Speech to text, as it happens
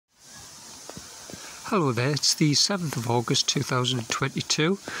Hello there, it's the 7th of August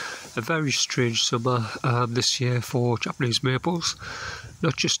 2022, a very strange summer this year for Japanese maples,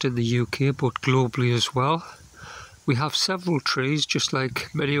 not just in the UK but globally as well. We have several trees, just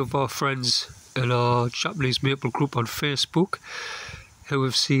like many of our friends in our Japanese maple group on Facebook, who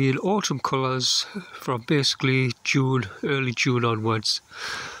have seen autumn colours from basically June, early June onwards.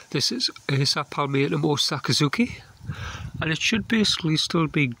 This is Acer palmatum or Sakazuki, and it should basically still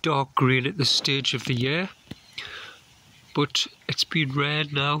be dark green at this stage of the year, but it's been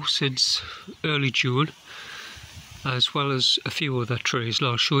red now since early June, as well as a few other trees, and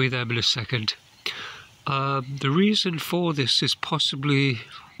I'll show you them in a second. The reason for this is possibly,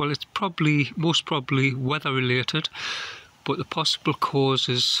 well, it's most probably weather related, but the possible cause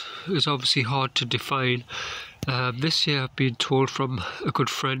is obviously hard to define. This year I've been told from a good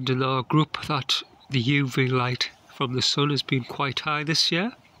friend in our group that the UV light from the sun has been quite high this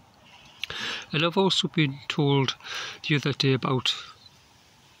year, and I've also been told the other day about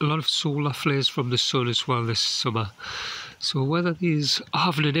a lot of solar flares from the sun as well this summer. So whether these are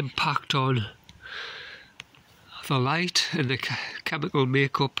having an impact on the light and the chemical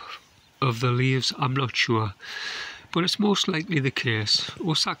makeup of the leaves, I'm not sure, but it's most likely the case.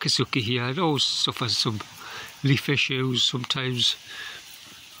 Sakazuki here, it always suffers some leaf issues, sometimes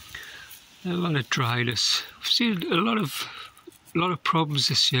a lot of dryness. We've seen a lot of problems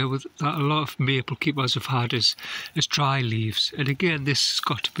this year with that a lot of maple keepers have had is dry leaves, and again this has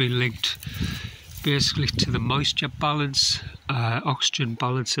got to be linked basically to the moisture balance, oxygen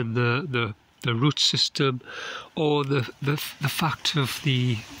balance in the root system, or the fact of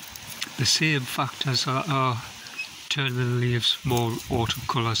the same factors are turning the leaves more autumn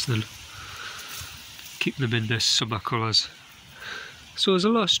colours than keeping them in their summer colours. So there's a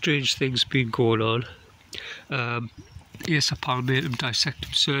lot of strange things been going on. Acer palmatum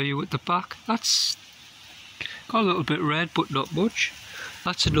dissectum surya at the back, that's got a little bit red but not much.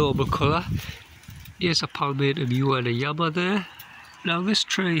 That's a normal colour. Acer palmatum uenayama there. Now this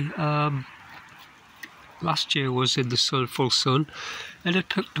tree last year was in the sun, full sun, and it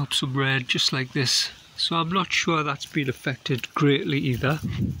picked up some red just like this, so I'm not sure that's been affected greatly either.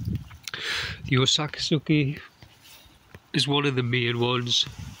 The Sakazuki is one of the main ones,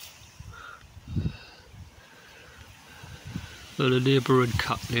 and a neighbour and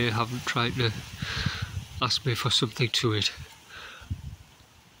cat there haven't tried to ask me for something to eat.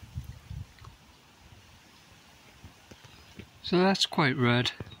 So that's quite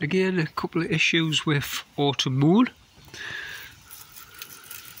red. Again, a couple of issues with autumn moon.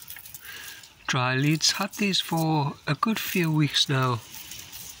 Dry leads, had these for a good few weeks now,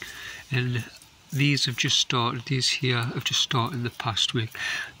 and these have just started. These here have just started in the past week.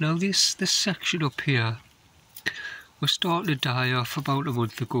 Now this section up here was starting to die off about a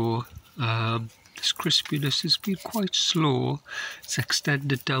month ago. This crispiness has been quite slow. It's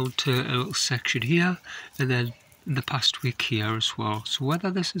extended down to a little section here, and then in the past week here as well. So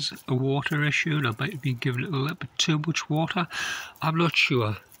whether this is a water issue, and I might have been giving it a little bit too much water, I'm not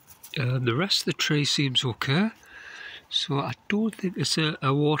sure. The rest of the tree seems okay, so I don't think it's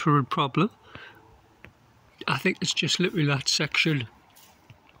a watering problem. I think it's just literally that section.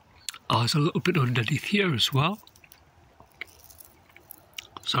 Oh, there's a little bit underneath here as well.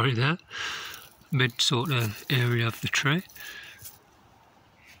 Sorry there, mid sort of area of the tree.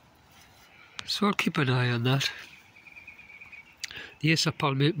 So I'll keep an eye on that. The Acer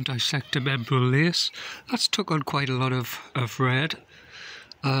palmatum dissectum emerald lace, that's took on quite a lot of red.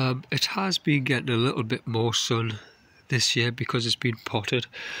 It has been getting a little bit more sun this year because it's been potted.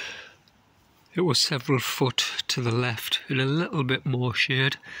 It was several foot to the left in a little bit more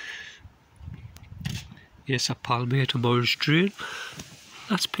shade. Acer palmatum orange drain,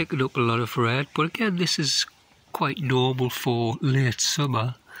 that's picking up a lot of red, but again this is quite normal for late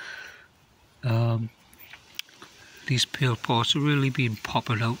summer. These pale parts have really been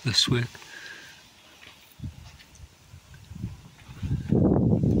popping out this week.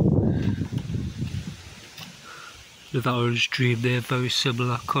 Another orange dream there, very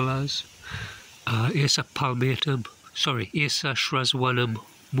similar colours. Acer palmatum, Acer shraswanum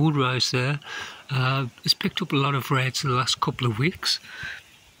moonrise there. It's picked up a lot of reds in the last couple of weeks.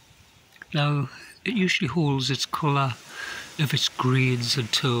 Now, it usually holds its colour of its greens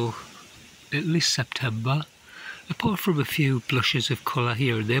until at least September, apart from a few blushes of colour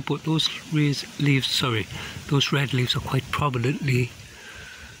here and there, but those red leaves are quite prominently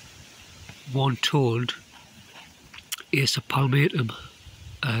one-toned. Acer palmatum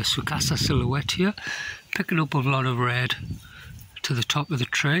Sukasa silhouette here, picking up a lot of red to the top of the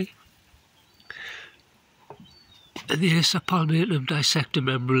tree. And the Acer palmatum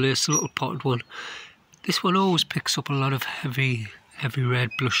dissectum emerald lace, a little potted one, This one always picks up a lot of heavy red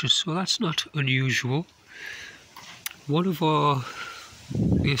blushes, so that's not unusual. One of our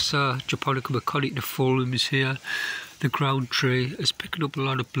Japonica maconitifoliums here, the ground tree, is picking up a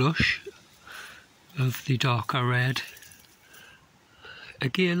lot of blush of the darker red.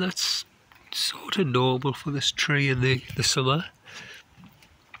 Again, that's sort of normal for this tree in the summer.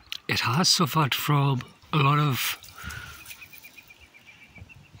 It has suffered from a lot of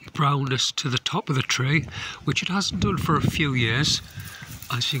brownness to the top of the tree, which it hasn't done for a few years.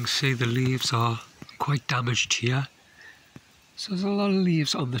 As you can see, the leaves are quite damaged here. So there's a lot of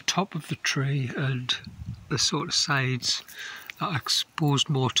leaves on the top of the tree and the sort of sides that are exposed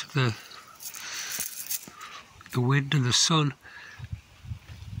more to the wind and the sun.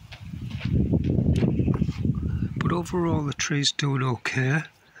 But overall the tree's doing okay,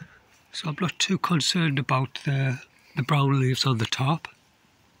 so I'm not too concerned about the brown leaves on the top.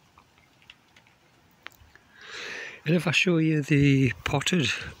 And if I show you the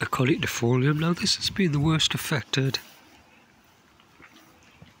potted aconitifolium, now this has been the worst affected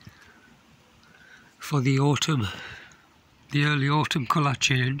for the autumn, the early autumn colour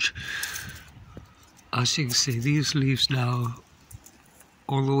change. As you can see, these leaves now,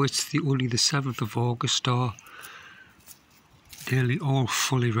 although it's only the 7th of August, are nearly all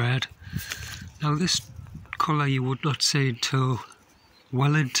fully red. Now this colour you would not see until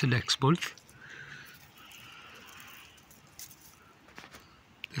well into next month.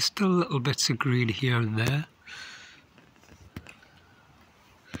 There's still little bits of green here and there.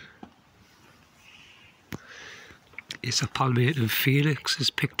 It's a Palmatum Phoenix has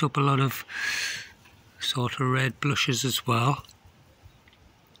picked up a lot of sort of red blushes as well.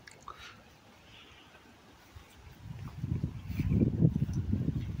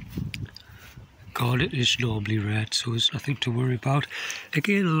 Garnet is normally red, so there's nothing to worry about.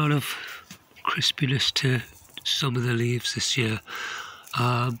 Again, a lot of crispiness to some of the leaves this year.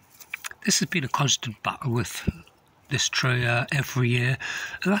 This has been a constant battle with this tree every year.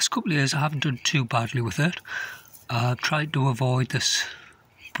 The last couple of years I haven't done too badly with it. I'm trying to avoid this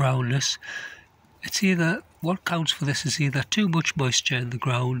brownness. It's either, what counts for this is either too much moisture in the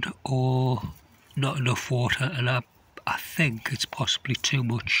ground or not enough water, and I think it's possibly too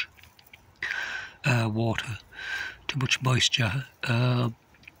much water, too much moisture.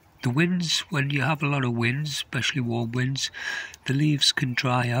 The winds, when you have a lot of winds, especially warm winds, the leaves can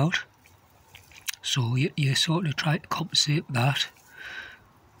dry out. So you sort of try to compensate that.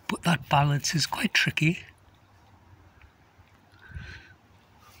 But that balance is quite tricky.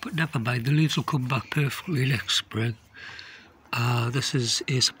 But never mind, the leaves will come back perfectly next spring. This is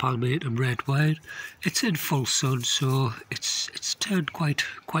Acer Palmatum red wine. It's in full sun, so it's turned quite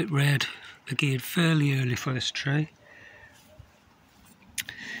red. Again, fairly early for this tree.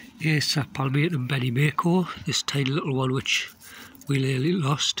 Acer Palmatum Benimako, this tiny little one which we nearly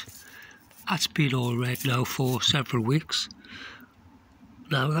lost. That's been all red now for several weeks.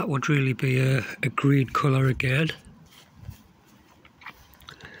 Now that would really be a green colour again.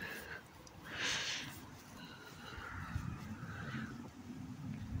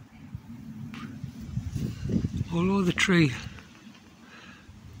 Although the tree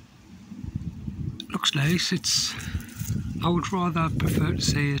looks nice, I would rather prefer to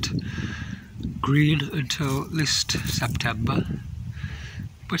see it green until at least September.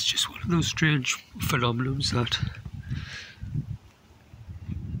 But it's just one of those strange phenomenons that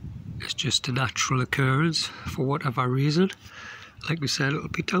it's just a natural occurrence for whatever reason. Like we said, it'll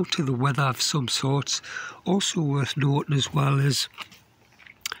be down to the weather of some sorts. Also worth noting as well is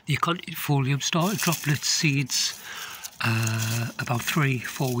the aconitifolium started dropping its seeds about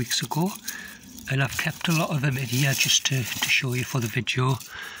 3-4 weeks ago, and I've kept a lot of them in here just to show you for the video.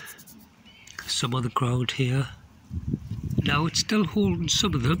 Some on the ground here. Now it's still holding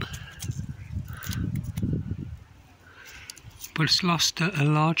some of them, but it's lost a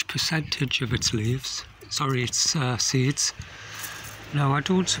large percentage of its leaves, its seeds. Now I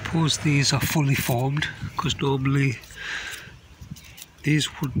don't suppose these are fully formed, because normally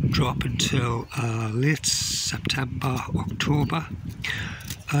these wouldn't drop until late September, October.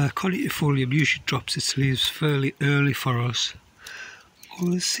 Aconitifolium usually drops its leaves fairly early for us.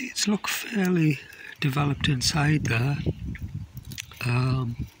 All the seeds look fairly developed inside there,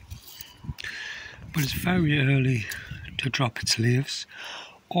 but it's very early to drop its leaves.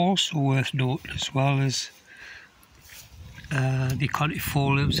 Also worth noting as well is the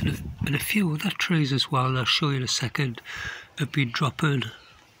aconitifoliums and a few other trees as well, and I'll show you in a second, have been dropping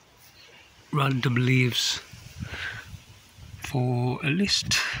random leaves for at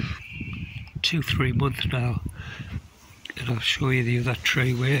least 2-3 months now. And I'll show you the other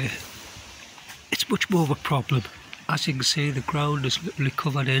tree where it's much more of a problem. As you can see, the ground is literally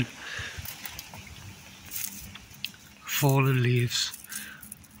covered in fallen leaves.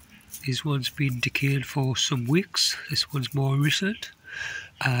 These ones been decayed for some weeks. This one's more recent,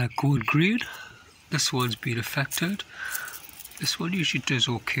 going green. This one's been affected. This one usually does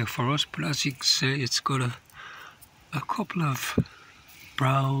okay for us, but as you can see, it's got a couple of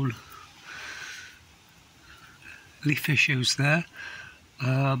brown leaf issues there.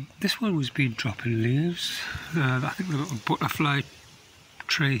 This one was been dropping leaves. I think the little butterfly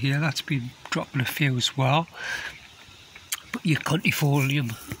tree here, that's been dropping a few as well. But your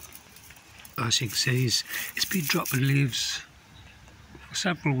contifolium, as you can see, it's been dropping leaves for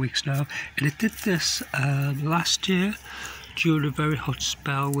several weeks now, and it did this last year during a very hot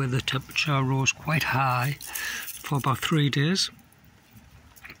spell where the temperature rose quite high for about 3 days,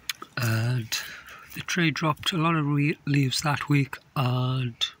 and the tree dropped a lot of leaves that week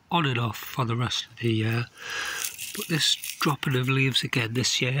and on and off for the rest of the year. But this dropping of leaves again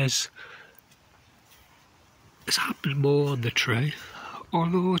this year has happened more on the tree,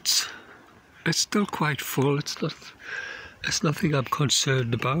 although it's still quite full. It's nothing I'm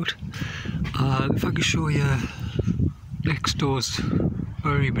concerned about. If I can show you next door's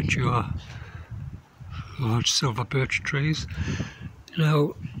very mature large silver birch trees.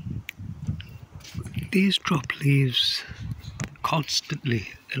 Now, these drop leaves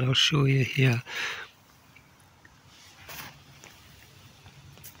constantly, and I'll show you here.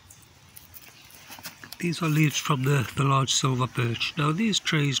 These are leaves from the large silver birch. Now, these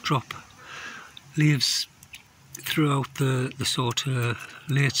trees drop leaves throughout the sort of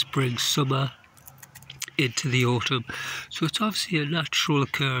late spring, summer, into the autumn. So it's obviously a natural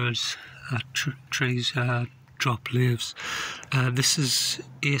occurrence that trees drop leaves. This is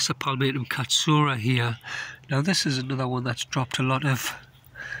Acer palmatum katsura here. Now this is another one that's dropped a lot of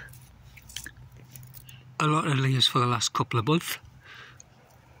leaves for the last couple of months.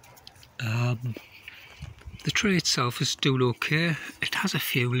 The tree itself is doing okay. It has a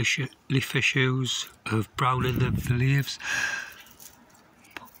few leaf issues of browning the leaves.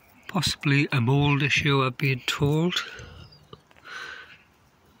 Possibly a mould issue, I've been told.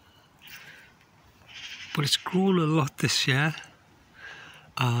 But it's grown a lot this year.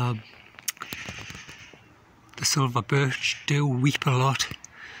 The silver birch do weep a lot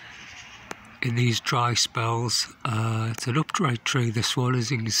in these dry spells. It's an upright tree, this one,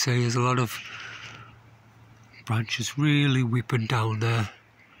 as you can see. There's a lot of branches really weeping down there.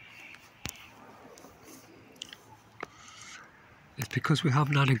 It's because we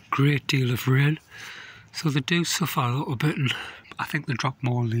haven't had a great deal of rain, so they do suffer a little bit, and I think they drop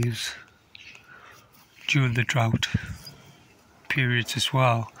more leaves during the drought periods as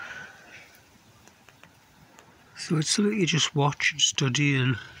well. So it's something you just watch and study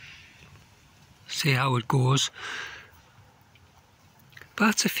and see how it goes. But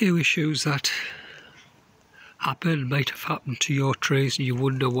that's a few issues that might have happened to your trees and you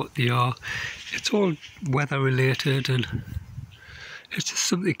wonder what they are. It's all weather related, and it's just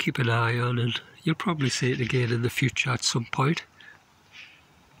something to keep an eye on, and you'll probably see it again in the future at some point.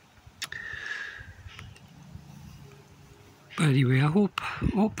 But anyway, I hope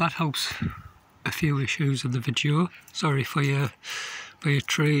that helps a few issues in the video. Sorry for your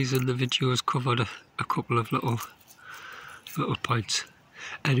trees, and the video has covered a couple of little points.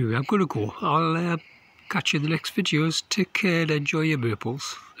 Anyway, I'm going to go. I'll catch you in the next videos. Take care and enjoy your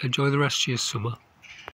maples. Enjoy the rest of your summer.